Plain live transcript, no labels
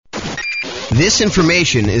This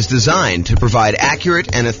information is designed to provide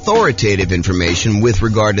accurate and authoritative information with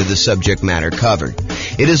regard to the subject matter covered.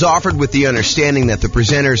 It is offered with the understanding that the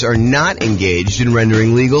presenters are not engaged in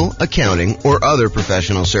rendering legal, accounting, or other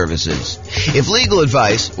professional services. If legal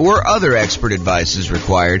advice or other expert advice is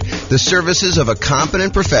required, the services of a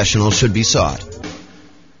competent professional should be sought.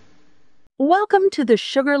 Welcome to the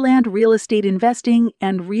Sugar Land Real Estate Investing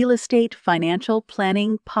and Real Estate Financial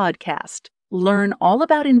Planning Podcast. Learn all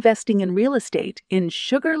about investing in real estate in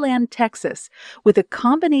Sugar Land, Texas, with a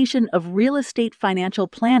combination of real estate financial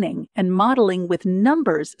planning and modeling with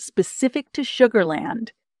numbers specific to Sugar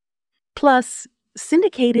Land. Plus,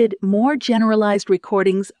 syndicated, more generalized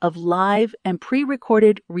recordings of live and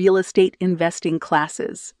pre-recorded real estate investing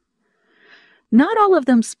classes. Not all of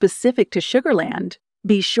them specific to Sugar Land.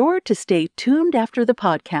 Be sure to stay tuned after the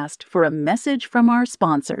podcast for a message from our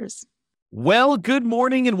sponsors. Well, good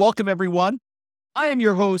morning and welcome, everyone. I am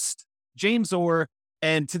your host, James Orr,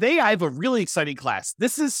 and today I have a really exciting class.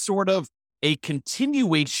 This is sort of a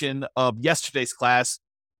continuation of yesterday's class,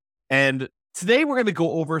 and today we're going to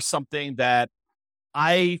go over something that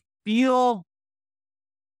I feel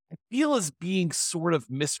is being sort of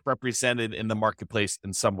misrepresented in the marketplace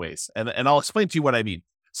in some ways, and I'll explain to you what I mean.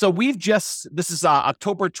 So this is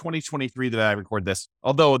October 2023 that I record this,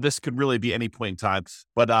 although this could really be any point in time,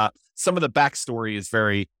 but some of the backstory is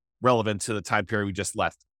very relevant to the time period we just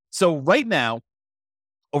left. So right now,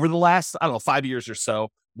 over the last, 5 years or so,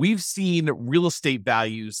 we've seen real estate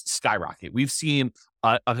values skyrocket. We've seen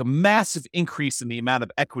a massive increase in the amount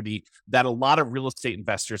of equity that a lot of real estate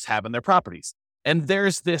investors have in their properties. And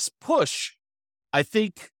there's this push, I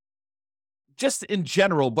think, just in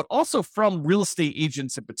general, but also from real estate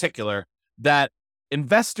agents in particular, that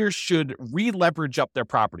investors should re-leverage up their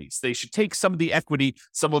properties. They should take some of the equity,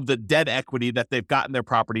 some of the dead equity that they've got in their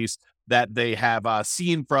properties that they have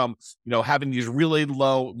seen from, having these really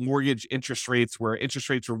low mortgage interest rates where interest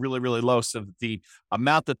rates were really, really low. So that the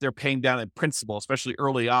amount that they're paying down in principal, especially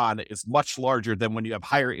early on, is much larger than when you have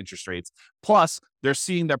higher interest rates. Plus, they're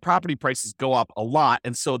seeing their property prices go up a lot.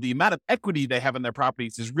 And so the amount of equity they have in their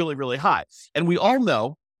properties is really, really high. And we all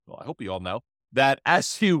know, well, I hope you all know, that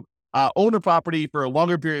as you own a property for a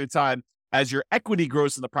longer period of time, as your equity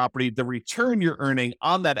grows in the property, the return you're earning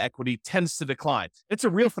on that equity tends to decline. It's a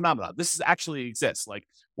real phenomenon. This actually exists. Like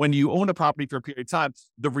when you own a property for a period of time,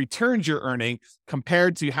 the returns you're earning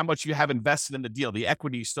compared to how much you have invested in the deal, the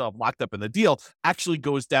equity you still have locked up in the deal, actually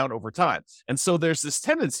goes down over time. And so there's this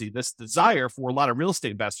tendency, this desire for a lot of real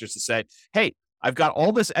estate investors to say, hey, I've got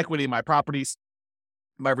all this equity in my properties.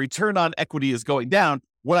 My return on equity is going down.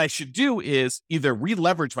 What I should do is either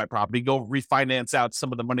re-leverage my property, go refinance out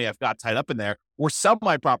some of the money I've got tied up in there, or sell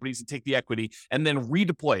my properties and take the equity and then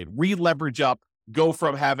redeploy it, re-leverage up, go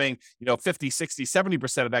from having, 50, 60,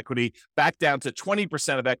 70% of equity back down to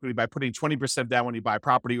 20% of equity by putting 20% down when you buy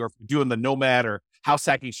property, or if you're doing the nomad or house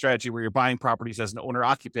hacking strategy where you're buying properties as an owner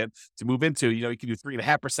occupant to move into, you can do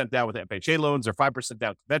 3.5% down with FHA loans or 5%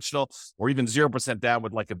 down conventional, or even 0% down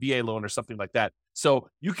with like a VA loan or something like that. So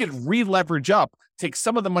you can re-leverage up, take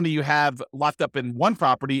some of the money you have locked up in one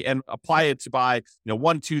property and apply it to buy,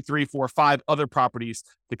 1, 2, 3, 4, 5 other properties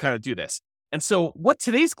to kind of do this. And so what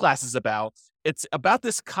today's class is about, it's about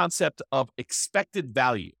this concept of expected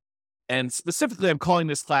value. And specifically, I'm calling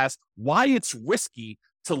this class why it's risky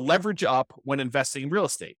to leverage up when investing in real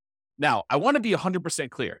estate. Now, I want to be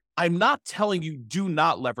 100% clear. I'm not telling you do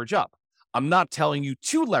not leverage up. I'm not telling you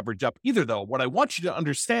to leverage up either, though. What I want you to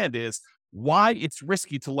understand is why it's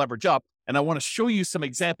risky to leverage up. And I want to show you some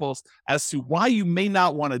examples as to why you may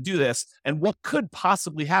not want to do this and what could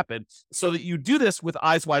possibly happen so that you do this with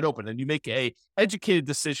eyes wide open and you make a educated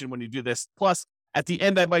decision when you do this. Plus, at the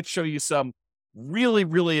end, I might show you some really,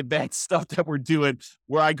 really advanced stuff that we're doing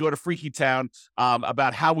where I go to Freaky Town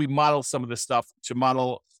about how we model some of this stuff to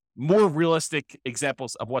model more realistic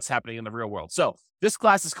examples of what's happening in the real world. So this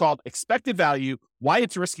class is called Expected Value, Why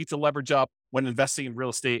It's Risky to Leverage Up when Investing in Real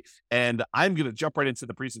Estate. And I'm going to jump right into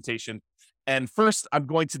the presentation. And first, I'm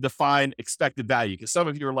going to define expected value because some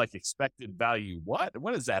of you are like, expected value, what?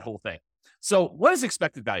 What is that whole thing? So what is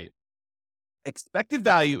expected value? Expected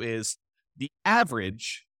value is the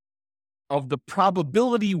average of the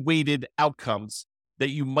probability weighted outcomes that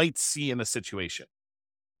you might see in a situation.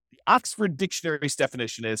 The Oxford Dictionary's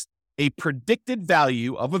definition is a predicted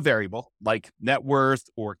value of a variable like net worth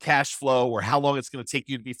or cash flow or how long it's going to take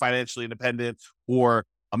you to be financially independent, or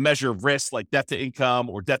a measure of risk like debt to income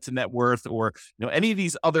or debt to net worth, or any of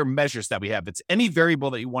these other measures that we have. It's any variable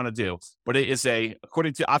that you want to do, but it is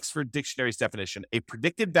according to Oxford Dictionary's definition, a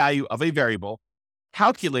predicted value of a variable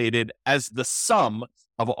calculated as the sum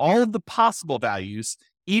of all of the possible values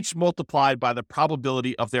each multiplied by the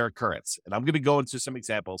probability of their occurrence. And I'm going to go into some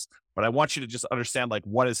examples, but I want you to just understand like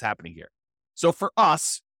what is happening here. So for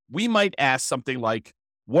us, we might ask something like,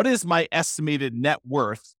 what is my estimated net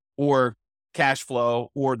worth or cash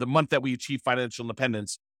flow or the month that we achieve financial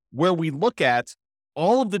independence, where we look at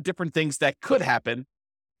all of the different things that could happen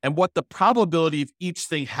and what the probability of each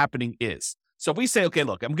thing happening is. So if we say, okay,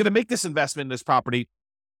 look, I'm going to make this investment in this property.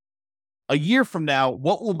 A year from now,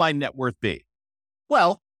 what will my net worth be?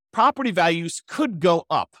 Well, property values could go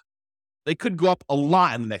up. They could go up a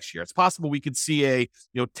lot in the next year. It's possible we could see a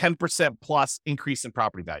 10% plus increase in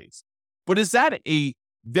property values. But is that a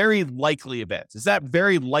very likely event? Is that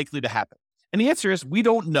very likely to happen? And the answer is we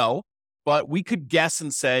don't know, but we could guess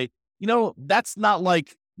and say, that's not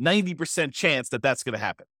like 90% chance that that's going to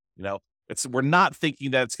happen. We're not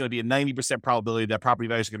thinking that it's going to be a 90% probability that property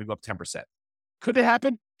values are going to go up 10%. Could it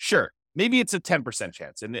happen? Sure. Maybe it's a 10%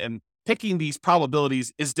 chance. And picking these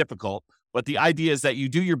probabilities is difficult, but the idea is that you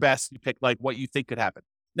do your best. You pick like what you think could happen.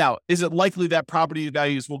 Now, is it likely that property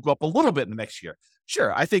values will go up a little bit in the next year?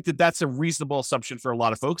 Sure. I think that that's a reasonable assumption for a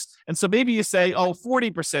lot of folks. And so maybe you say,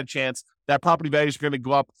 40% chance that property values are going to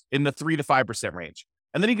go up in the 3 to 5% range.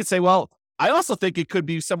 And then you could say, well, I also think it could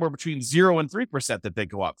be somewhere between 0 and 3% that they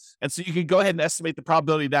go up. And so you can go ahead and estimate the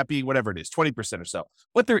probability of that being whatever it is, 20% or so.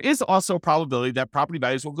 But there is also a probability that property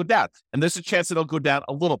values will go down. And there's a chance that it'll go down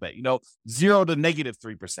a little bit, 0 to negative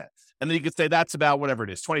 3%. And then you could say that's about whatever it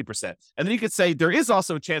is, 20%. And then you could say there is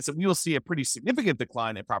also a chance that we will see a pretty significant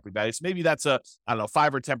decline in property values. Maybe that's a,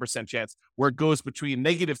 5 or 10% chance where it goes between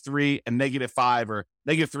 -3 and -5 or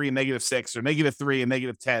 -3 and -6 or -3 and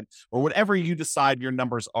 -10 or whatever you decide your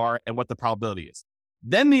numbers are and what the probability is.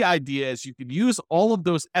 Then the idea is you could use all of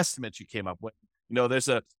those estimates you came up with. There's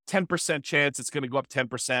a 10% chance it's going to go up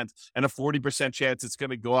 10% and a 40% chance it's going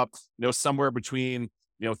to go up, somewhere between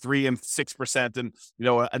 3 and 6% and,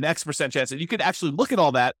 an X percent chance. And you could actually look at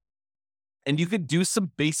all that and you could do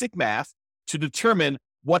some basic math to determine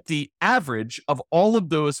what the average of all of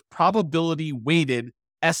those probability weighted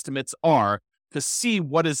estimates are to see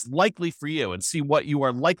what is likely for you and see what you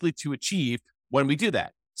are likely to achieve when we do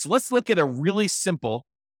that. So let's look at a really simple,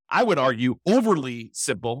 I would argue overly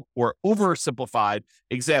simple or oversimplified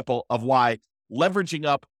example of why leveraging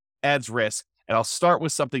up adds risk. And I'll start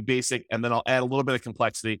with something basic, and then I'll add a little bit of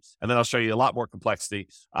complexity, and then I'll show you a lot more complexity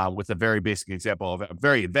with a very basic example of a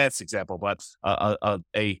very advanced example, but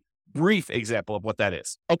a brief example of what that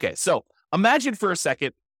is. Okay, so imagine for a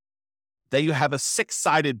second that you have a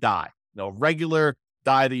 6-sided die, regular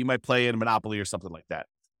die that you might play in Monopoly or something like that.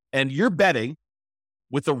 And you're betting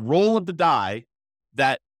with a roll of the die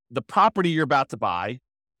that the property you're about to buy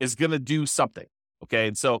is going to do something. Okay,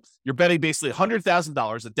 and so you're betting basically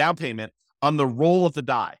 $100,000, a down payment, on the roll of the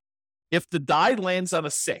die. If the die lands on a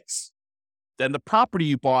 6, then the property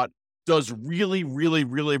you bought does really, really,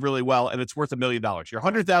 really, really well, and it's worth $1 million. Your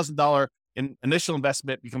 $100,000 initial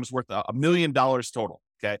investment becomes worth $1 million total.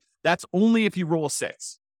 Okay, that's only if you roll a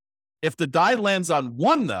 6. If the die lands on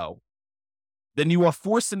 1, though, then you are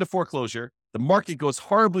forced into foreclosure. The market goes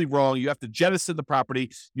horribly wrong. You have to jettison the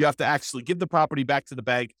property. You have to actually give the property back to the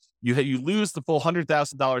bank. You lose the full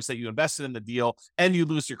 $100,000 that you invested in the deal, and you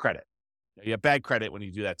lose your credit. You have bad credit when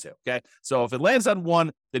you do that too, okay? So if it lands on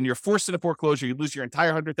 1, then you're forced into foreclosure. You lose your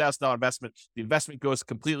entire $100,000 investment. The investment goes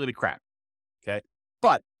completely to crap, okay?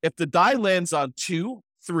 But if the die lands on 2,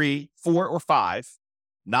 3, 4, or 5,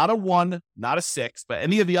 not a 1, not a 6, but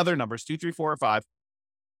any of the other numbers, 2, 3, 4, or 5,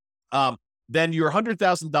 then your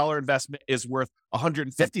 $100,000 investment is worth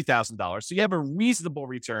 $150,000. So you have a reasonable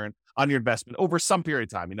return on your investment over some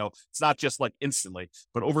period of time. It's not just like instantly,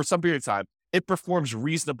 but over some period of time, it performs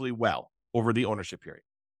reasonably well over the ownership period.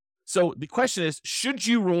 So the question is, should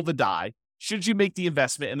you roll the die? Should you make the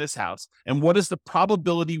investment in this house? And what is the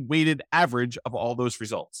probability weighted average of all those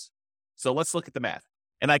results? So let's look at the math.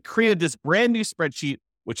 And I created this brand new spreadsheet,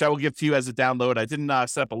 which I will give to you as a download. I didn't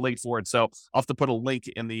set up a link for it, so I'll have to put a link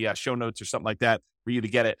in the show notes or something like that for you to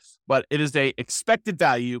get it. But it is a expected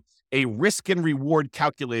value, a risk and reward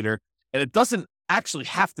calculator, and it doesn't actually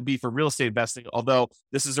have to be for real estate investing, although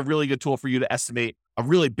this is a really good tool for you to estimate, a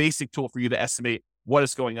really basic tool for you to estimate what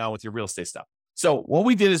is going on with your real estate stuff. So what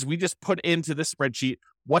we did is we just put into this spreadsheet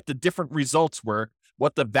what the different results were,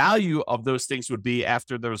 what the value of those things would be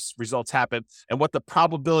after those results happen, and what the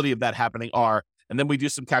probability of that happening are. And then we do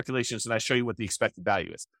some calculations and I show you what the expected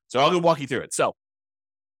value is. So I'll go walk you through it. So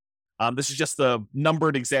this is just the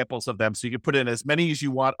numbered examples of them. So you can put in as many as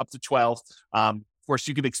you want, up to 12. Of course,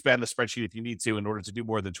 you can expand the spreadsheet if you need to in order to do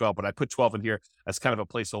more than 12, but I put 12 in here as kind of a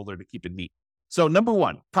placeholder to keep it neat. So number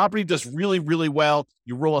 1, property does really, really well.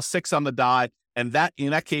 You roll a 6 on the die, and that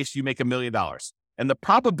in that case, you make $1 million. And the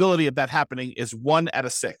probability of that happening is 1 out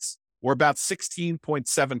of 6, or about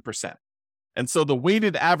 16.7%. And so the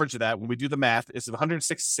weighted average of that, when we do the math, is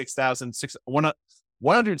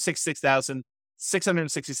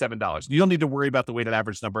 $166,667. You don't need to worry about the weighted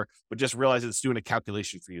average number, but just realize it's doing a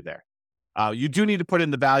calculation for you there. You do need to put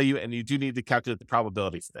in the value, and you do need to calculate the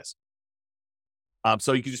probability for this.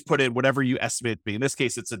 So you can just put in whatever you estimate it to be. In this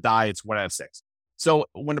case, it's a die. It's 1 out of 6. So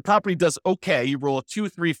when the property does okay, you roll a 2,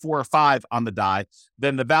 3, 4, or 5 on the die,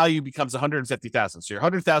 then the value becomes $150,000. So your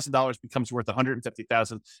 $100,000 becomes worth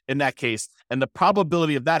 $150,000 in that case. And the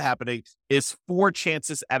probability of that happening is 4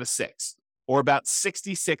 chances out of 6, or about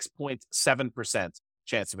 66.7%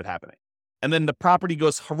 chance of it happening. And then the property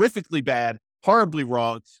goes horrifically bad, horribly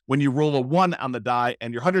wrong, when you roll a 1 on the die,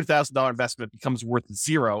 and your $100,000 investment becomes worth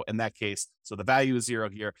 0 in that case. So the value is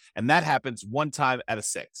 0 here. And that happens 1 time out of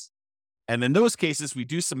 6. And in those cases, we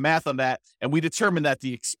do some math on that, and we determine that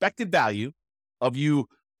the expected value of you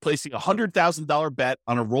placing a $100,000 bet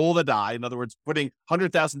on a roll of the die, in other words, putting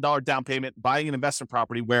 $100,000 down payment, buying an investment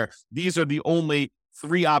property where these are the only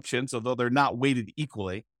 3 options, although they're not weighted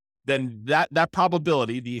equally, then that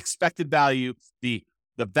probability, the expected value, the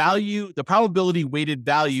probability weighted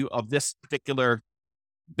value of this particular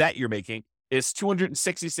bet you're making is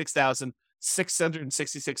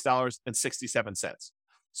 $266,666.67.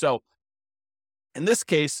 So in this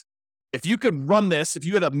case, if you could run this, if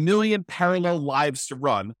you had 1 million parallel lives to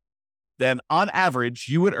run, then on average,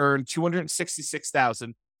 you would earn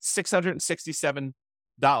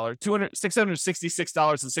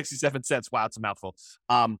 $666.67. Wow, it's a mouthful.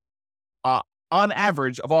 On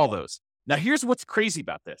average of all those. Now, here's what's crazy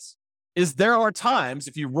about this is there are times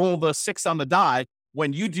if you roll the 6 on the die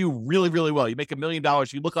when you do really, really well, you make $1 million,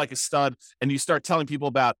 you look like a stud, and you start telling people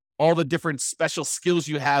about all the different special skills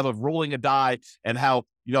you have of rolling a die and how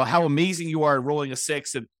amazing you are at rolling a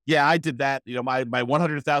 6. And yeah, I did that. My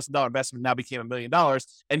 $100,000 investment now became $1 million,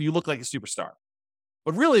 and you look like a superstar.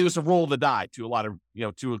 But really, it was a roll of the die to a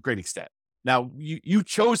great extent. Now, you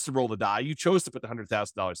chose to roll the die. You chose to put the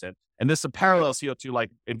 $100,000 in. And this is a parallel to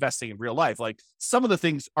like investing in real life. Like some of the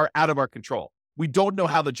things are out of our control. We don't know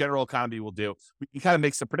how the general economy will do. We can kind of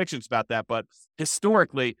make some predictions about that. But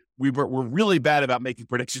historically, we're really bad about making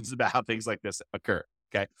predictions about how things like this occur.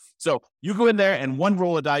 Okay. So you go in there and one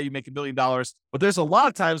roll of die, you make $1 million. But there's a lot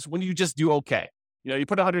of times when you just do okay. You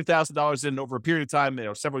put $100,000 in over a period of time,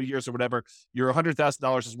 several years or whatever, your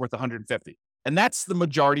 $100,000 is worth $150,000. And that's the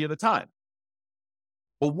majority of the time.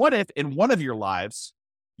 But what if in one of your lives,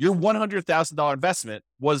 your $100,000 investment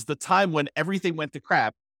was the time when everything went to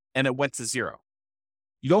crap and it went to 0?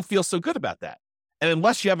 You don't feel so good about that. And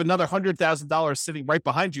unless you have another $100,000 sitting right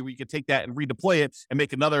behind you where you can take that and redeploy it and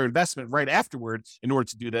make another investment right afterward in order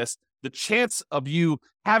to do this, the chance of you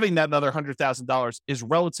having that another $100,000 is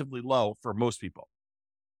relatively low for most people.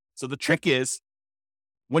 So the trick is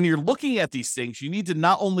when you're looking at these things, you need to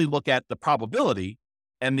not only look at the probability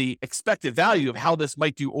and the expected value of how this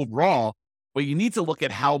might do overall, but you need to look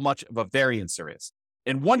at how much of a variance there is.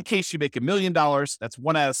 In one case, you make $1 million. That's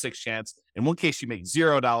 1 out of 6 chance. In one case, you make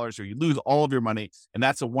 $0 or you lose all of your money, and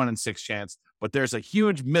that's a 1 in 6 chance. But there's a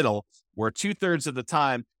huge middle where 2/3 of the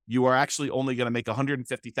time, you are actually only going to make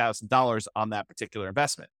 $150,000 on that particular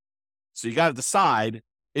investment. So you got to decide,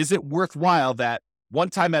 is it worthwhile that 1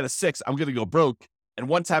 time out of 6, I'm going to go broke, and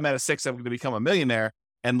 1 time out of 6, I'm going to become a millionaire,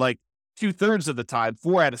 and like 2/3 of the time,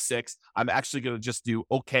 4 out of 6, I'm actually going to just do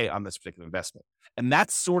okay on this particular investment. And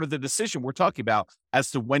that's sort of the decision we're talking about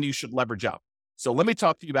as to when you should leverage up. So let me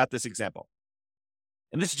talk to you about this example.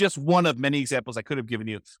 And this is just one of many examples I could have given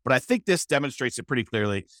you, but I think this demonstrates it pretty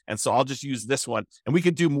clearly. And so I'll just use this one, and we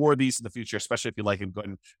could do more of these in the future, especially if you like them. Go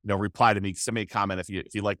ahead and reply to me, send me a comment if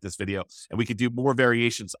you like this video, and we could do more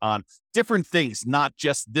variations on different things, not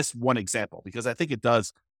just this one example, because I think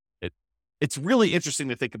it's really interesting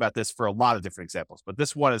to think about this for a lot of different examples, but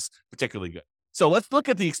this one is particularly good. So let's look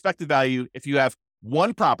at the expected value. If you have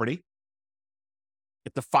one property,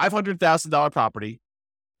 it's a $500,000 property,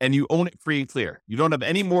 and you own it free and clear. You don't have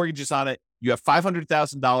any mortgages on it. You have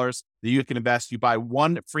 $500,000 that you can invest. You buy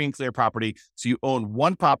one free and clear property. So you own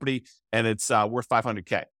one property, and it's worth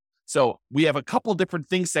 $500K. So we have a couple different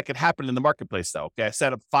things that could happen in the marketplace, though. Okay, I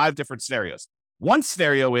set up 5 different scenarios. One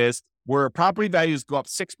scenario is where property values go up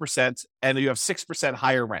 6% and you have 6%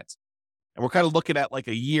 higher rent. And we're kind of looking at like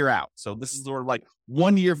a year out. So this is sort of like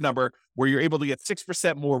 1 year of number where you're able to get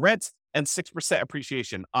 6% more rent and 6%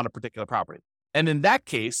 appreciation on a particular property. And in that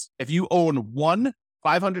case, if you own one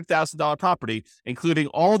 $500,000 property, including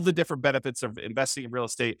all of the different benefits of investing in real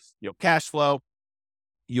estate, cash flow,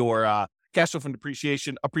 your cash flow from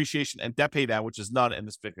depreciation, appreciation, and debt pay down, which is none in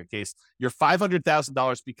this particular case, your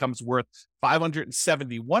 $500,000 becomes worth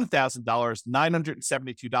 $571,000,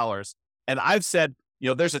 $972. And I've said,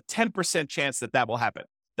 there's a 10% chance that will happen,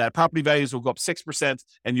 that property values will go up 6%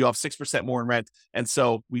 and you'll have 6% more in rent. And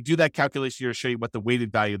so we do that calculation here to show you what the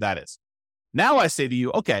weighted value of that is. Now I say to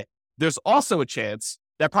you, okay, there's also a chance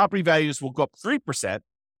that property values will go up 3%,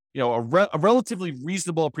 a relatively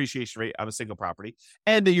reasonable appreciation rate on a single property,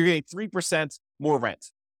 and that you're getting 3% more rent.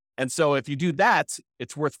 And so if you do that,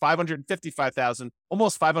 it's worth $555,000,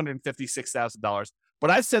 almost $556,000.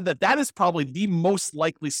 But I've said that is probably the most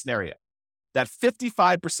likely scenario, that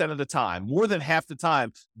 55% of the time, more than half the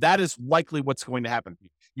time, that is likely what's going to happen.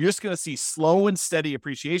 You're just going to see slow and steady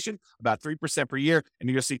appreciation, about 3% per year, and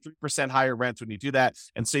you're going to see 3% higher rents when you do that.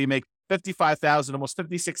 And so you make $55,000, almost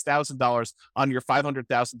 $56,000 on your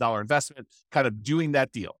 $500,000 investment, kind of doing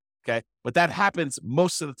that deal. Okay. But that happens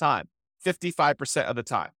most of the time, 55% of the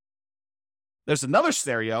time. There's another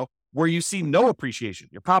scenario where you see no appreciation.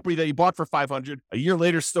 Your property that you bought for $500, a year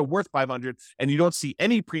later is still worth $500, and you don't see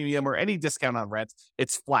any premium or any discount on rent.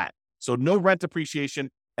 It's flat. So no rent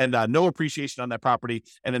appreciation and no appreciation on that property.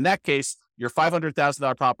 And in that case, your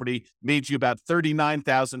 $500,000 property made you about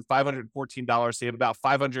 $39,514. So you have about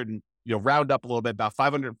round up a little bit, about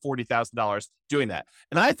 $540,000 doing that.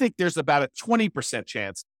 And I think there's about a 20%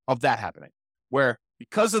 chance of that happening, where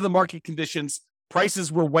because of the market conditions,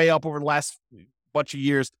 prices were way up over the last bunch of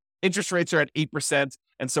years. Interest rates are at 8%.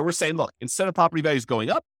 And so we're saying, look, instead of property values going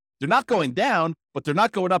up, they're not going down, but they're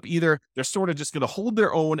not going up either. They're sort of just going to hold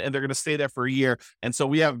their own, and they're going to stay there for a year. And so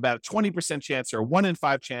we have about a 20% chance, or a 1 in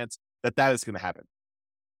 5 chance that is going to happen.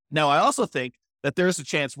 Now, I also think that there's a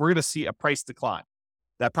chance we're going to see a price decline,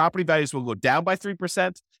 that property values will go down by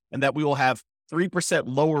 3%, and that we will have 3%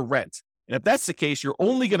 lower rent. And if that's the case, you're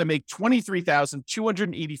only going to make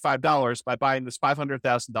 $23,285 by buying this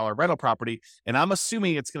 $500,000 rental property. And I'm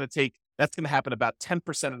assuming that's going to happen about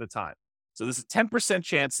 10% of the time. So there's a 10%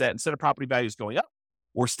 chance that instead of property values going up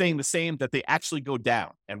or staying the same, that they actually go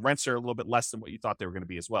down, and rents are a little bit less than what you thought they were going to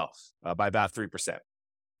be as well, by about 3%.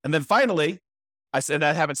 And then finally, I said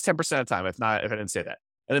that happens 10% of the time, if I didn't say that.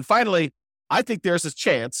 And then finally, I think there's a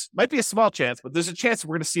chance, might be a small chance, but there's a chance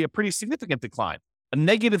we're going to see a pretty significant decline, a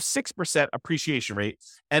negative 6% appreciation rate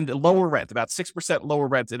and lower rent, about 6% lower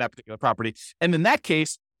rent in that particular property. And in that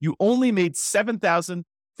case, you only made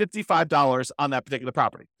 $7,055 on that particular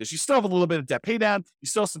property, because you still have a little bit of debt pay down, you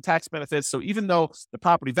still have some tax benefits. So even though the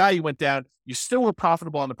property value went down, you still were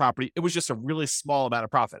profitable on the property. It was just a really small amount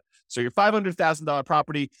of profit. So your $500,000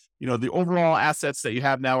 property, the overall assets that you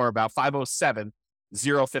have now are about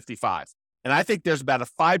 $507,055. And I think there's about a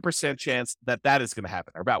 5% chance that is going to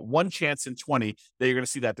happen, or about 1 chance in 20 that you're going to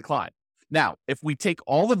see that decline. Now, if we take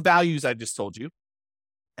all the values I just told you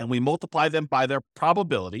and we multiply them by their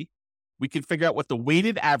probability, we can figure out what the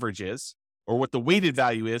weighted average is, or what the weighted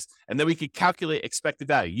value is, and then we can calculate expected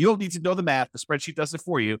value. You don't need to know the math. The spreadsheet does it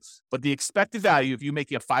for you. But the expected value, if you're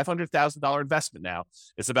making a $500,000 investment now,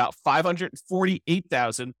 is about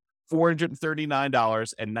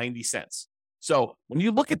 $548,439.90. So when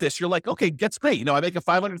you look at this, you're like, okay, that's great. I make a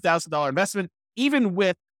 $500,000 investment, even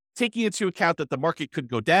with taking into account that the market could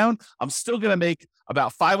go down, I'm still going to make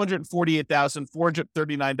about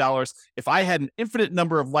 $548,439 if I had an infinite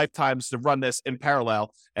number of lifetimes to run this in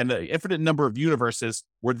parallel, and an infinite number of universes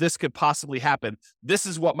where this could possibly happen. This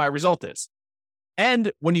is what my result is.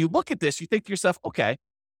 And when you look at this, you think to yourself, okay,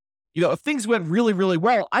 if things went really, really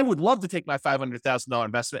well, I would love to take my $500,000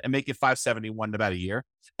 investment and make it $571 in about a year.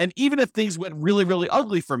 And even if things went really, really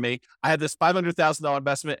ugly for me, I had this $500,000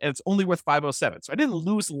 investment and it's only worth $507. So I didn't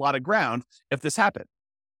lose a lot of ground if this happened.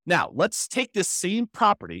 Now, let's take this same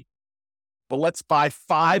property, but let's buy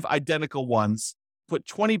 5 identical ones, put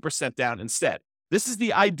 20% down instead. This is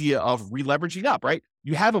the idea of releveraging up, right?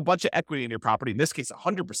 You have a bunch of equity in your property, in this case,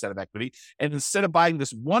 100% of equity. And instead of buying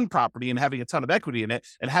this one property and having a ton of equity in it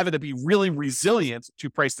and having to be really resilient to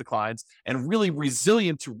price declines and really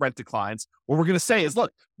resilient to rent declines, what we're going to say is,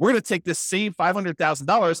 look, we're going to take this same $500,000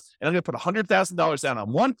 and I'm going to put $100,000 down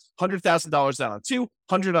on 1, $100,000 down on 2,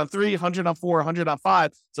 100 on 3, 100 on 4, 100 on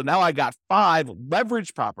 5. So now I got 5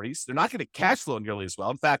 leverage properties. They're not going to cash flow nearly as well.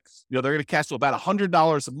 In fact, they're going to cash flow about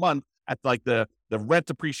 $100 a month at like the rent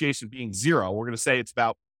appreciation being 0. We're going to say it's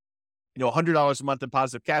about, $100 a month in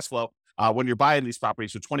positive cash flow when you're buying these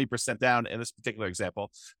properties, so 20% down in this particular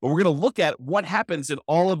example. But we're going to look at what happens in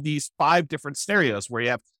all of these 5 different scenarios where you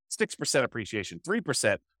have 6% appreciation,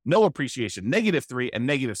 3%, no appreciation, -3, and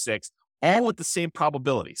 -6, all with the same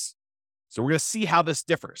probabilities. So we're going to see how this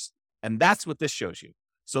differs. And that's what this shows you.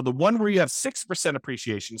 So the one where you have 6%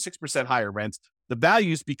 appreciation, 6% higher rent, the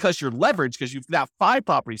values, because you're leveraged, because you've got 5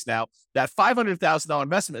 properties now, that $500,000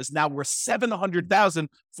 investment is now worth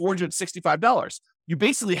 $700,465. You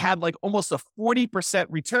basically had like almost a 40%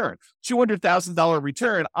 return, $200,000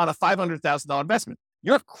 return on a $500,000 investment.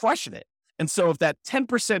 You're crushing it. And so if that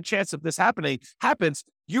 10% chance of this happens,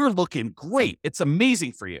 you're looking great. It's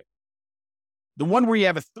amazing for you. The one where you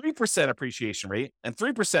have a 3% appreciation rate and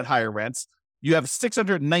 3% higher rents, you have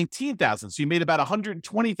 $619,000. So you made about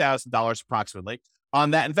 $120,000 approximately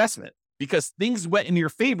on that investment because things went in your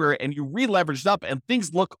favor and you re-leveraged up and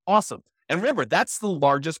things look awesome. And remember, that's the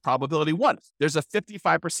largest probability one. There's a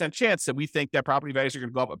 55% chance that we think that property values are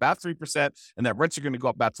going to go up about 3% and that rents are going to go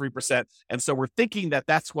up about 3%. And so we're thinking that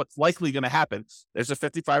that's what's likely going to happen. There's a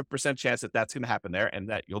 55% chance that that's going to happen there and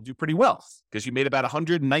that you'll do pretty well because you made about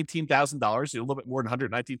 $119,000, a little bit more than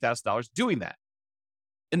 $119,000 doing that.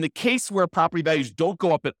 In the case where property values don't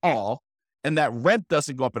go up at all and that rent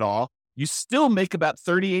doesn't go up at all, you still make about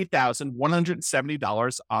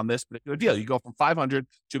 $38,170 on this particular deal. You go from $500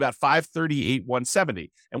 to about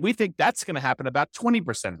 $538,170. And we think that's going to happen about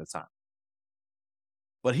 20% of the time.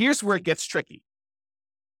 But here's where it gets tricky.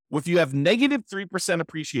 If you have negative 3%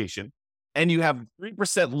 appreciation and you have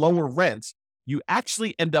 3% lower rent, you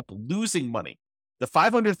actually end up losing money. The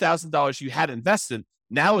 $500,000 you had invested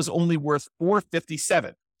now is only worth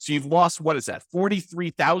 $457,000. So you've lost, what is that?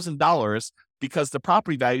 $43,000 because the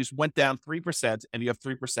property values went down 3% and you have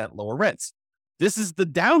 3% lower rents. This is the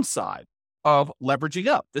downside of leveraging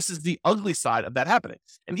up. This is the ugly side of that happening.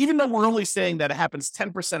 And even though we're only saying that it happens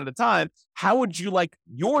 10% of the time, how would you like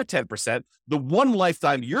your 10%, the one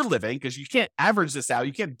lifetime you're living, because you can't average this out.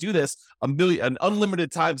 You can't do this an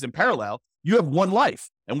unlimited times in parallel. You have one life.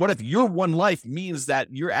 And what if your one life means that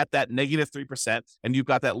you're at that negative 3% and you've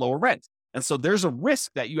got that lower rent? And so there's a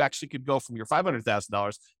risk that you actually could go from your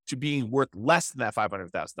 $500,000 to being worth less than that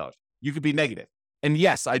 $500,000. You could be negative. And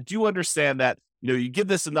yes, I do understand that, you give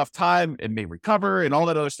this enough time, it may recover and all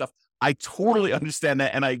that other stuff. I totally understand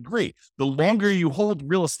that. And I agree. The longer you hold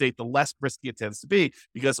real estate, the less risky it tends to be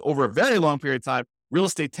because over a very long period of time, real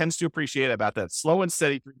estate tends to appreciate about that slow and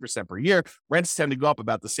steady 3% per year. Rents tend to go up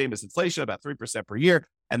about the same as inflation, about 3% per year.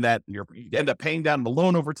 And that you end up paying down the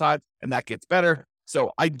loan over time and that gets better.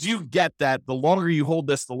 So I do get that the longer you hold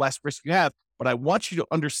this, the less risk you have, but I want you to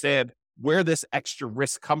understand where this extra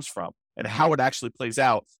risk comes from and how it actually plays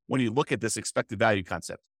out when you look at this expected value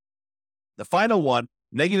concept. The final one,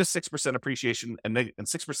 negative 6% appreciation and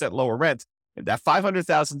 6% lower rent, and that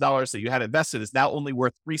 $500,000 that you had invested is now only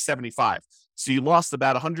worth $375,000. So you lost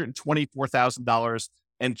about $124,000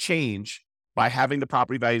 and change by having the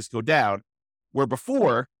property values go down, where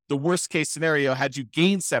before, the worst case scenario had you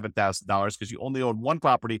gain $7,000 because you only owned one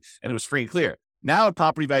property and it was free and clear. Now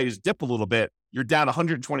property values dip a little bit, you're down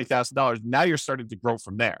 $120,000. Now you're starting to grow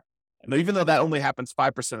from there. And even though that only happens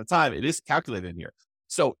 5% of the time, it is calculated in here.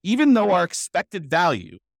 So even though our expected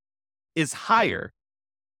value is higher,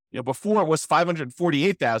 before it was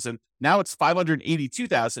 $548,000, now it's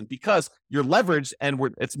 $582,000 because you're leveraged and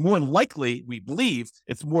it's more likely, we believe,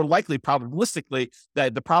 it's more likely probabilistically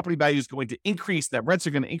that the property value is going to increase, that rents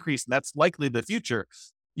are going to increase, and that's likely the future.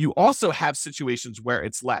 You also have situations where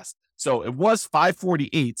it's less. So it was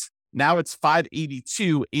 $548, now it's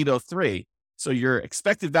 $582,803. So your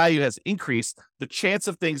expected value has increased. The chance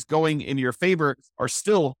of things going in your favor are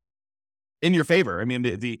still in your favor. I mean,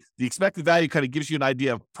 the expected value kind of gives you an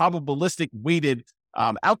idea of probabilistic weighted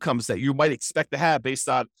outcomes that you might expect to have based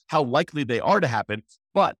on how likely they are to happen.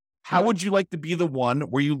 But how would you like to be the one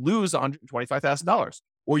where you lose $125,000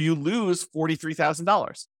 or you lose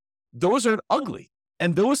 $43,000? Those are ugly.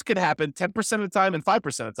 And those could happen 10% of the time and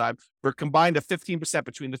 5% of the time for combined of 15%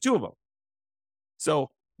 between the two of them. So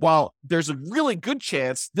while there's a really good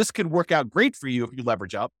chance this could work out great for you if you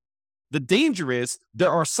leverage up, the danger is there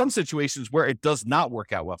are some situations where it does not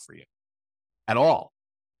work out well for you at all.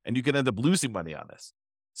 And you can end up losing money on this.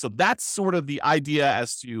 So that's sort of the idea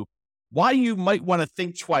as to why you might want to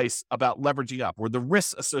think twice about leveraging up or the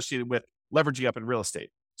risks associated with leveraging up in real estate.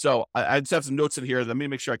 So I just have some notes in here. Let me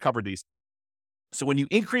make sure I covered these. So when you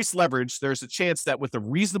increase leverage, there's a chance that with a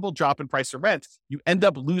reasonable drop in price or rent, you end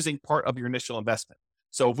up losing part of your initial investment.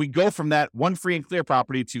 So if we go from that one free and clear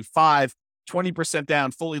property to 20%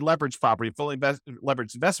 down, fully leveraged property,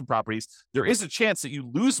 leveraged investment properties, there is a chance that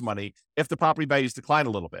you lose money if the property values decline a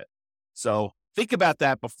little bit. So think about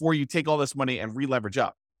that before you take all this money and re-leverage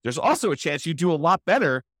up. There's also a chance you do a lot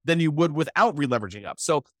better than you would without re-leveraging up.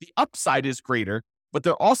 So the upside is greater, but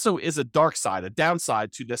there also is a dark side, a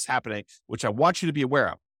downside to this happening, which I want you to be aware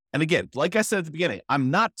of. And again, like I said at the beginning,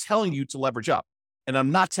 I'm not telling you to leverage up and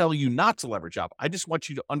I'm not telling you not to leverage up. I just want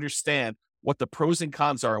you to understand what the pros and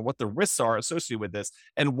cons are and what the risks are associated with this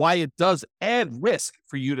and why it does add risk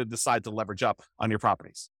for you to decide to leverage up on your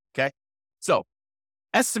properties. Okay. So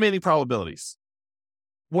estimating probabilities.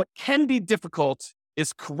 What can be difficult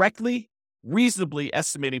is correctly, reasonably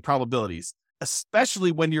estimating probabilities,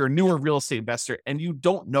 especially when you're a newer real estate investor and you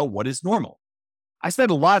don't know what is normal. I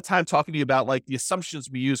spend a lot of time talking to you about like the assumptions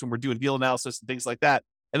we use when we're doing deal analysis and things like that.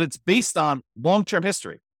 And it's based on long-term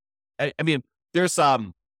history. I mean, there's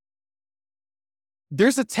a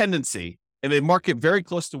tendency in a market very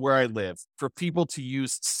close to where I live for people to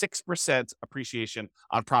use 6% appreciation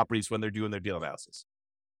on properties when they're doing their deal analysis.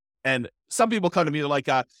 And some people come to me like,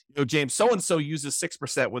 James, so-and-so uses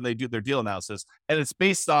 6% when they do their deal analysis. And it's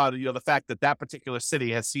based on, the fact that that particular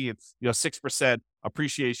city has seen, 6%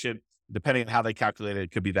 appreciation, depending on how they calculate it,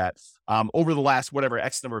 it could be that, over the last, whatever,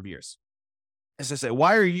 X number of years. As I say,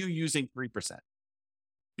 why are you using 3%?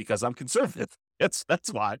 Because I'm conservative. That's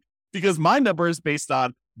why. Because my number is based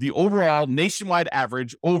on the overall nationwide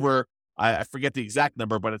average over, I forget the exact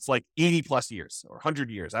number, but it's like 80 plus years or 100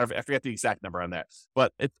 years. I forget the exact number on that.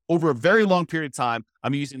 But it's over a very long period of time.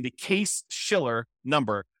 I'm using the Case-Shiller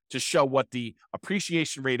number to show what the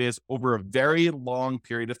appreciation rate is over a very long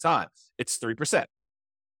period of time. It's 3%.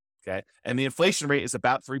 Okay. And the inflation rate is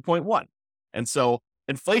about 3.1. And so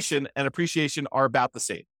inflation and appreciation are about the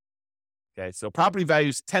same. Okay. So property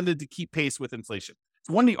values tended to keep pace with inflation. It's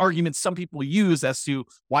one of the arguments some people use as to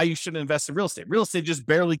why you shouldn't invest in real estate. Real estate just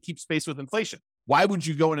barely keeps pace with inflation. Why would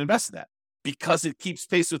you go and invest in that? Because it keeps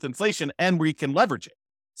pace with inflation and we can leverage it.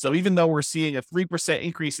 So even though we're seeing a 3%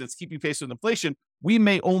 increase that's keeping pace with inflation, we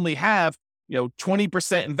may only have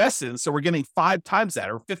 20% invested in. So we're getting 5 times that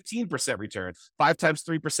or 15% return, 5 times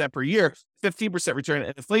 3% per year, 15% return,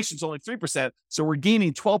 and inflation is only 3%. So we're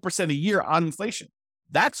gaining 12% a year on inflation.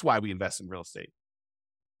 That's why we invest in real estate.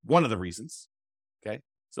 One of the reasons. Okay.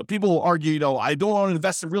 So people will argue, I don't want to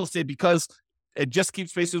invest in real estate because it just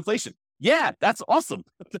keeps pace with inflation. Yeah, that's awesome.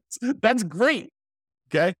 That's great.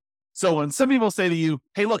 Okay. So when some people say to you,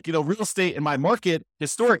 hey, look, real estate in my market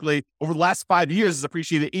historically over the last 5 years has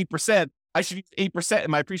appreciated 8%. I should use 8%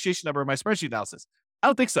 in my appreciation number in my spreadsheet analysis. I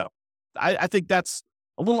don't think so. I think that's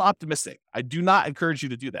a little optimistic. I do not encourage you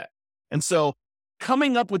to do that. And so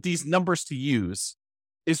coming up with these numbers to use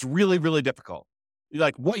is really, really difficult.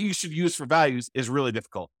 Like what you should use for values is really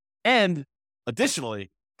difficult. And additionally,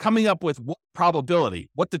 coming up with what probability,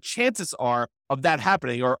 what the chances are of that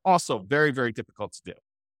happening are also very, very difficult to do,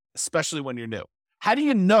 especially when you're new. How do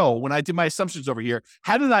you know, when I did my assumptions over here,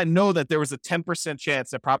 how did I know that there was a 10%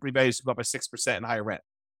 chance that property values would go up by 6% in higher rent?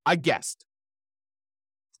 I guessed.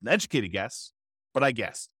 It's an educated guess, but I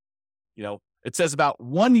guessed. It says about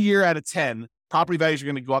 1 year out of 10, property values are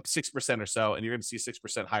going to go up 6% or so, and you're going to see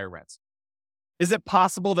 6% higher rents. Is it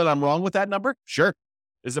possible that I'm wrong with that number? Sure.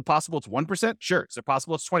 Is it possible it's 1%? Sure. Is it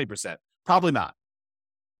possible it's 20%? Probably not.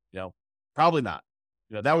 Probably not.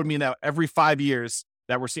 That would mean that every 5 years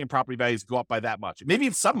that we're seeing property values go up by that much. Maybe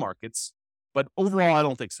in some markets, but overall, I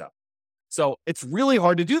don't think so. So it's really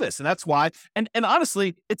hard to do this. And that's why, and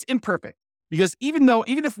honestly, it's imperfect because even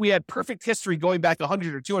if we had perfect history going back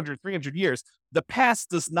 100 or 200, 300 years, the past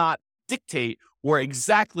does not dictate or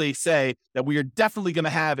exactly say that we are definitely going to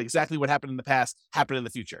have exactly what happened in the past happen in the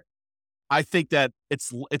future. I think that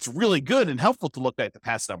it's really good and helpful to look at the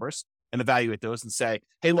past numbers and evaluate those and say,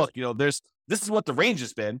 hey, look, this is what the range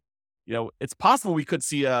has been. It's possible we could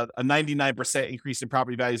see a 99% increase in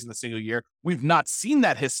property values in a single year. We've not seen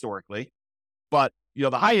that historically, but the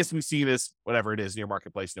highest we've seen is whatever it is in your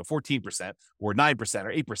marketplace, 14% or 9%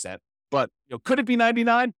 or 8%. But could it be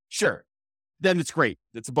 99? Sure. Then it's great.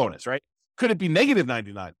 It's a bonus, right? Could it be negative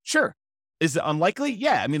 99? Sure. Is it unlikely?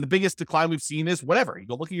 Yeah. I mean, the biggest decline we've seen is whatever. You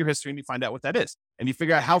go look at your history and you find out what that is, and you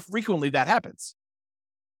figure out how frequently that happens.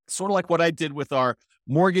 Sort of like what I did with our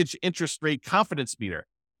mortgage interest rate confidence meter.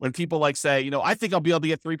 When people say, I think I'll be able to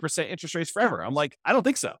get 3% interest rates forever. I'm like, I don't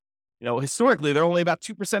think so. Historically, they're only about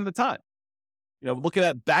 2% of the time. Looking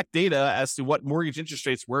at back data as to what mortgage interest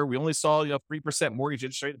rates were, we only saw, 3% mortgage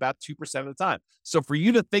interest rate about 2% of the time. So for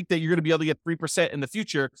you to think that you're going to be able to get 3% in the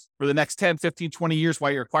future for the next 10, 15, 20 years while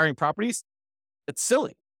you're acquiring properties, it's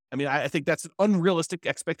silly. I mean, I think that's an unrealistic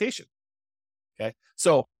expectation. Okay.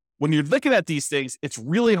 So when you're looking at these things, it's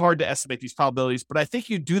really hard to estimate these probabilities, but I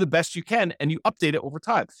think you do the best you can and you update it over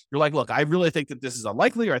time. You're like, look, I really think that this is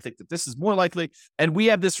unlikely, or I think that this is more likely. And we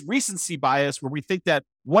have this recency bias where we think that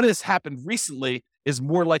what has happened recently is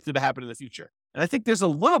more likely to happen in the future. And I think there's a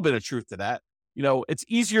little bit of truth to that. It's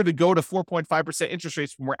easier to go to 4.5% interest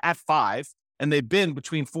rates when we're at 5, and they've been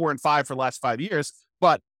between 4 and 5 for the last 5 years.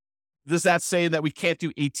 But does that say that we can't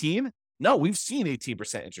do 18? No, we've seen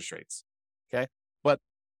 18% interest rates. Okay. But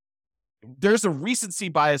there's a recency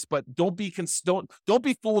bias, but don't be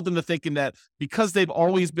fooled into thinking that because they've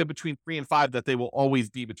always been between 3 and 5, that they will always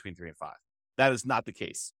be between 3 and 5. That is not the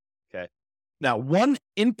case. Okay. Now,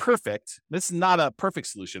 this is not a perfect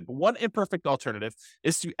solution, but one imperfect alternative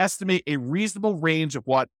is to estimate a reasonable range of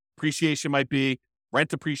what appreciation might be,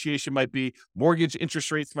 rent appreciation might be, mortgage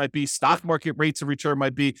interest rates might be, stock market rates of return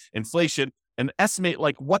might be, inflation, and estimate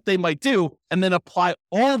like what they might do, and then apply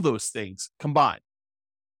all those things combined.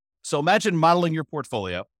 So imagine modeling your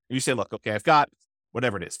portfolio, and you say, look, okay, I've got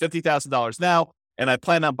whatever it is, $50,000 now, and I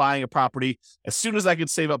plan on buying a property as soon as I can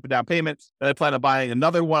save up a down payment. Then I plan on buying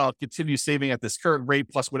another one. I'll continue saving at this current rate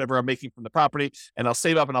plus whatever I'm making from the property, and I'll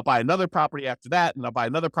save up and I'll buy another property after that, and I'll buy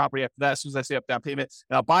another property after that as soon as I save up down payment,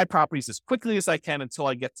 and I'll buy properties as quickly as I can until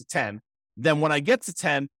I get to 10. Then when I get to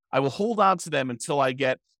 10, I will hold on to them until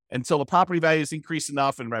the property values increase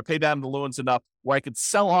enough and I pay down the loans enough where I could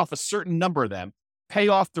sell off a certain number of them, pay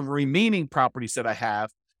off the remaining properties that I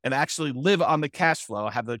have, and actually live on the cash flow,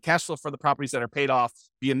 have the cash flow for the properties that are paid off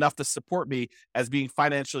be enough to support me as being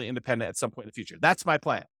financially independent at some point in the future. That's my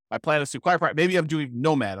plan. My plan is to acquire property. Maybe I'm doing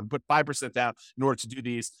nomad. I'm put 5% down in order to do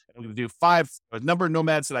these. I'm going to do a number of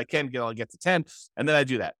nomads that I can get. I'll get to 10, and then I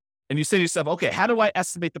do that. And you say to yourself, okay, how do I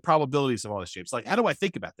estimate the probabilities of all this, James? Like, how do I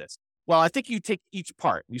think about this? Well, I think you take each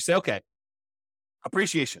part. You say, okay,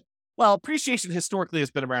 appreciation. Well, appreciation historically has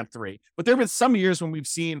been around 3, but there have been some years when we've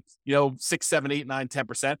seen, 6, 7, 8, 9,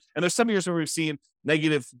 10%. And there's some years where we've seen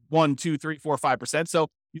negative 1, 2, 3, 4, 5%. So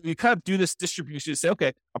you kind of do this distribution to say,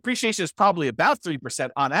 okay, appreciation is probably about 3%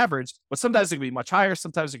 on average, but sometimes it can be much higher.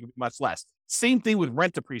 Sometimes it can be much less. Same thing with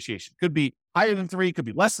rent appreciation. Could be higher than 3, could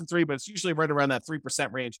be less than 3, but it's usually right around that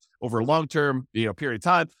 3% range over a long-term, period of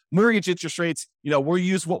time. Mortgage interest rates, we'll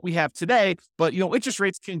use what we have today, but, interest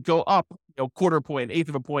rates can go up, quarter point, eighth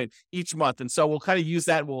of a point each month. And so we'll kind of use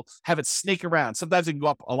that. We'll have it snake around. Sometimes it can go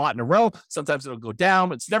up a lot in a row. Sometimes it'll go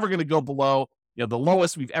down. It's never going to go below, the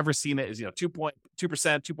lowest we've ever seen it is, 2.2%,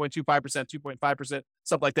 2.25%, 2.5%,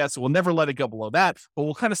 something like that. So we'll never let it go below that, but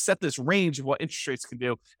we'll kind of set this range of what interest rates can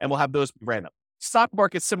do, and we'll have those be random. Stock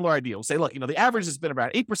market, similar idea. We'll say, look, the average has been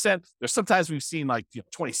about 8%. There's sometimes we've seen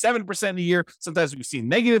 27% a year. Sometimes we've seen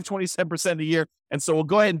negative 27% a year. And so we'll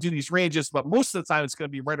go ahead and do these ranges, but most of the time it's going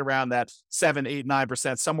to be right around that 7, 8,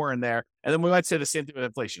 9%, somewhere in there. And then we might say the same thing with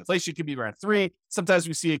inflation. Inflation can be around 3. Sometimes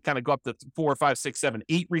we see it kind of go up to 4, 5, 6, 7,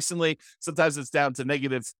 8 recently. Sometimes it's down to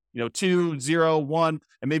negative, 2, 0, 1,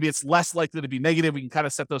 and maybe it's less likely to be negative. We can kind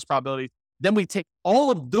of set those probabilities. Then we take all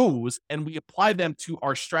of those and we apply them to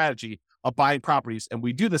our strategy of buying properties. And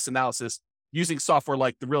we do this analysis using software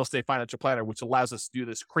like the Real Estate Financial Planner, which allows us to do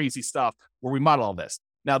this crazy stuff where we model all this.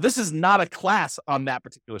 Now, this is not a class on that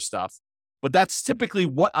particular stuff, but that's typically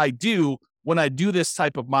what I do when I do this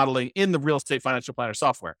type of modeling in the Real Estate Financial Planner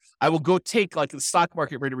software. I will go take like the stock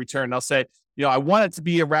market rate of return, and I'll say, I want it to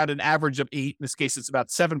be around an average of 8. In this case, it's about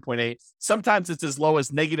 7.8. Sometimes it's as low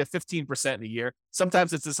as negative 15% in a year.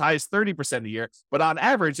 Sometimes it's as high as 30% a year. But on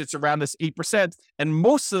average, it's around this 8%. And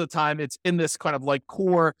most of the time, it's in this kind of like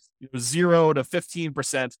core 0 to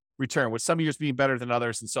 15% return, with some years being better than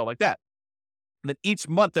others and so like that. And then each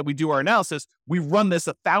month that we do our analysis, we run this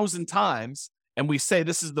 1,000 times. And we say,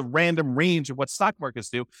 this is the random range of what stock markets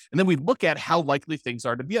do. And then we look at how likely things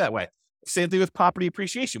are to be that way. Same thing with property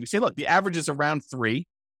appreciation. We say, look, the average is around 3.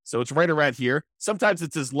 So it's right around here. Sometimes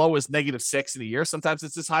it's as low as negative 6 in a year. Sometimes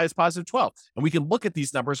it's as high as positive 12. And we can look at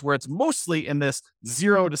these numbers where it's mostly in this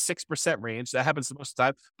 0 to 6% range. That happens most of the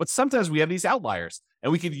time. But sometimes we have these outliers.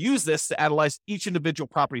 And we can use this to analyze each individual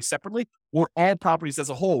property separately, or all properties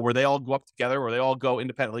as a whole, where they all go up together or they all go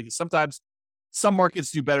independently. Because sometimes some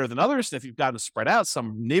markets do better than others. And if you've got them spread out,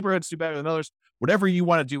 some neighborhoods do better than others. Whatever you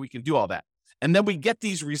want to do, we can do all that. And then we get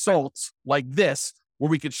these results like this,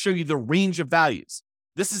 where we could show you the range of values.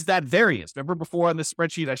 This is that variance. Remember before on this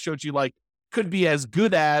spreadsheet, I showed you could be as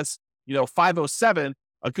good as, 507.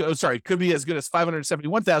 Could be as good as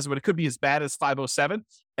 571,000, but it could be as bad as 507.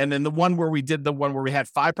 And then the one where we had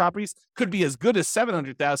 5 properties could be as good as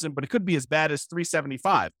 700,000, but it could be as bad as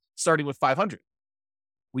 375, starting with 500.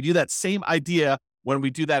 We do that same idea when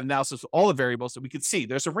we do that analysis with all the variables, so we can see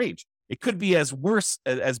there's a range. It could be as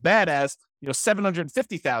bad as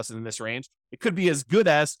 750,000 in this range. It could be as good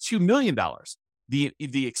as $2 million.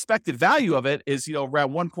 The expected value of it is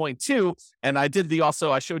around 1.2. And I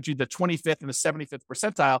showed you the 25th and the 75th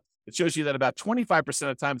percentile. It shows you that about 25% of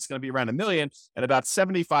the time it's going to be around $1 million, and about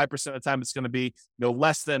 75% of the time it's going to be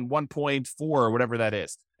less than 1.4 or whatever that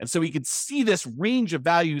is. And so we can see this range of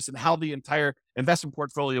values and how the entire investment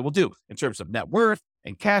portfolio will do in terms of net worth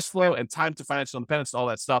and cash flow and time to financial independence and all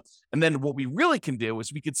that stuff. And then what we really can do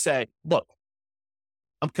is we could say, look,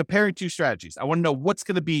 I'm comparing two strategies. I want to know what's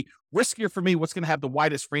going to be riskier for me, what's going to have the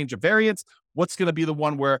widest range of variance, what's going to be the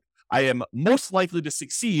one where I am most likely to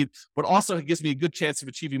succeed, but also it gives me a good chance of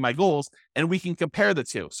achieving my goals. And we can compare the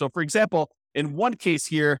two. So for example, in one case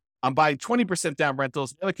here, I'm buying 20% down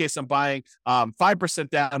rentals. In the other case, I'm buying 5%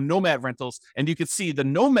 down Nomad rentals. And you can see the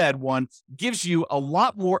Nomad one gives you a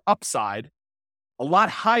lot more upside, a lot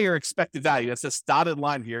higher expected value. That's this dotted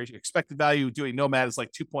line here. Your expected value doing Nomad is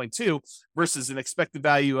like 2.2 versus an expected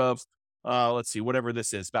value of, let's see, whatever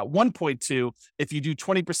this is, about 1.2 if you do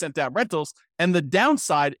 20% down rentals. And the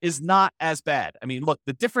downside is not as bad. I mean, look,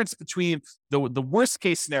 the difference between the worst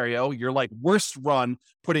case scenario, your like worst run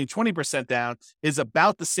putting 20% down is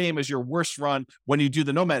about the same as your worst run when you do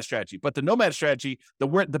the Nomad strategy. But the Nomad strategy,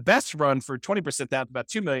 the best run for 20% down is about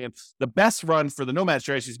 2 million. The best run for the Nomad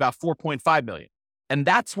strategy is about 4.5 million. And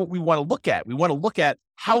that's what we want to look at. We want to look at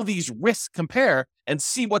how these risks compare and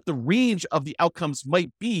see what the range of the outcomes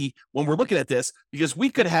might be when we're looking at this, because we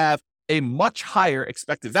could have a much higher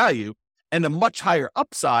expected value and a much higher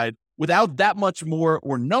upside without that much more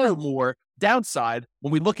or no more downside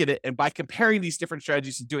when we look at it. And by comparing these different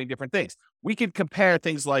strategies and doing different things, we can compare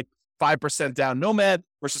things like 5% down Nomad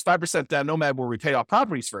versus 5% down Nomad where we pay off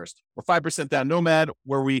properties first, or 5% down Nomad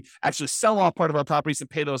where we actually sell off part of our properties and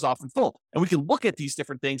pay those off in full. And we can look at these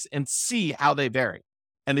different things and see how they vary.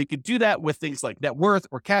 And they could do that with things like net worth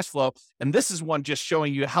or cash flow. And this is one just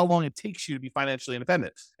showing you how long it takes you to be financially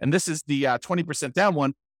independent. And this is the 20% down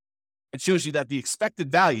one. It shows you that the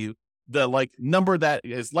expected value, the like number that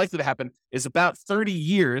is likely to happen, is about 30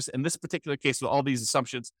 years in this particular case with all these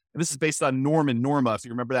assumptions. And this is based on Norm and Norma, if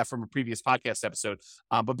you remember that from a previous podcast episode.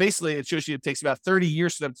 But basically, it shows you it takes about 30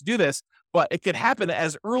 years for them to do this, but it could happen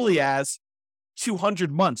as early as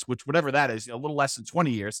 200 months, which whatever that is, a little less than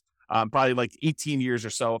 20 years, probably like 18 years or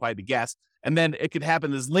so, if I had to guess. And then it could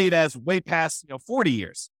happen as late as way past 40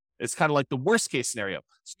 years. It's kind of like the worst case scenario.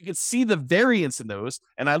 So you can see the variance in those.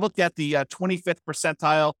 And I looked at the 25th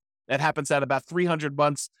percentile. That happens at about 300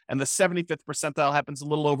 months, and the 75th percentile happens a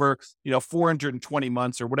little over, 420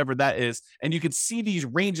 months or whatever that is. And you can see these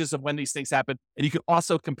ranges of when these things happen, and you can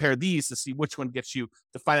also compare these to see which one gets you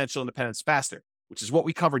to financial independence faster, which is what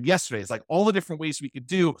we covered yesterday. It's like all the different ways we could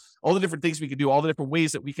do, all the different things we could do, all the different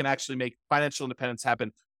ways that we can actually make financial independence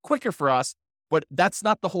happen quicker for us. But that's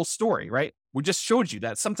not the whole story, right? We just showed you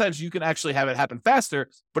that sometimes you can actually have it happen faster,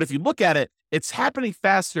 but if you look at it, it's happening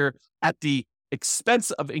faster at the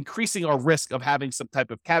expense of increasing our risk of having some type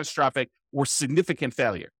of catastrophic or significant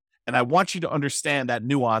failure. And I want you to understand that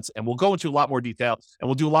nuance, and we'll go into a lot more detail and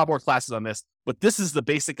we'll do a lot more classes on this, but this is the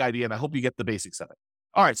basic idea, and I hope you get the basics of it.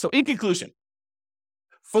 All right. So in conclusion,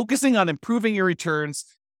 focusing on improving your returns,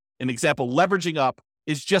 an example, leveraging up,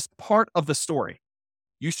 is just part of the story.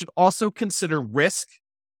 You should also consider risk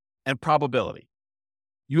and probability.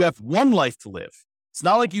 You have one life to live. It's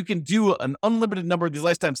not like you can do an unlimited number of these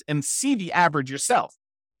lifetimes and see the average yourself.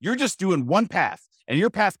 You're just doing one path, and your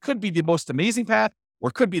path could be the most amazing path or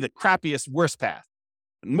could be the crappiest, worst path.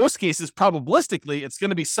 In most cases, probabilistically, it's going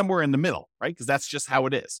to be somewhere in the middle, right? Because that's just how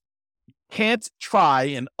it is. You can't try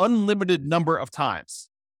an unlimited number of times.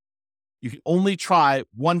 You can only try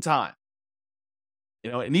one time.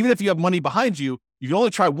 And even if you have money behind you, you can only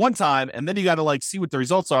try one time, and then you got to see what the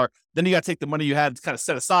results are. Then you got to take the money you had kind of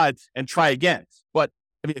set aside and try again. But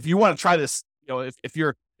I mean, if you want to try this, if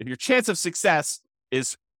your chance of success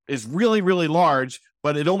is really, really large,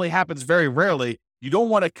 but it only happens very rarely, you don't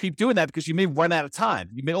want to keep doing that because you may run out of time.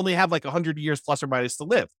 You may only have like 100 years plus or minus to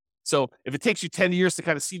live. So if it takes you 10 years to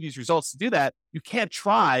kind of see these results to do that, you can't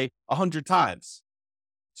try 100 times.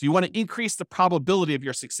 So you want to increase the probability of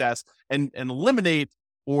your success and eliminate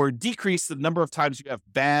or decrease the number of times you have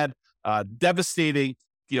bad, devastating,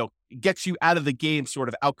 gets you out of the game sort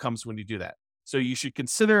of outcomes when you do that. So you should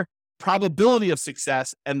consider probability of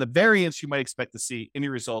success and the variance you might expect to see in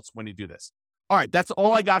your results when you do this. All right, that's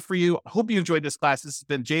all I got for you. I hope you enjoyed this class. This has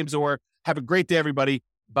been James Orr. Have a great day, everybody.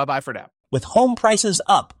 Bye-bye for now. With home prices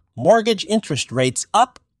up, mortgage interest rates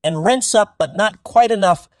up, and rents up, but not quite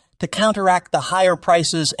enough to counteract the higher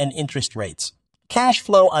prices and interest rates. Cash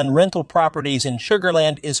flow on rental properties in Sugar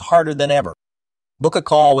Land is harder than ever. Book a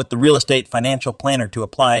call with the Real Estate Financial Planner to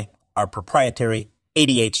apply our proprietary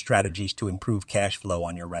 88 strategies to improve cash flow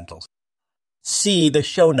on your rentals. See the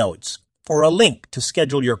show notes for a link to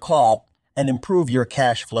schedule your call and improve your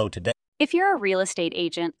cash flow today. If you're a real estate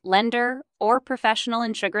agent, lender, or professional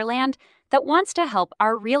in Sugar Land that wants to help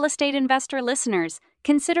our real estate investor listeners,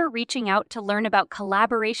 consider reaching out to learn about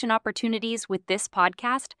collaboration opportunities with this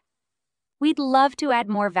podcast. We'd love to add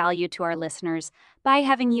more value to our listeners by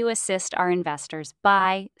having you assist our investors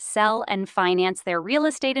buy, sell, and finance their real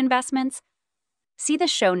estate investments. See the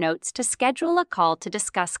show notes to schedule a call to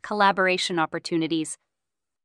discuss collaboration opportunities.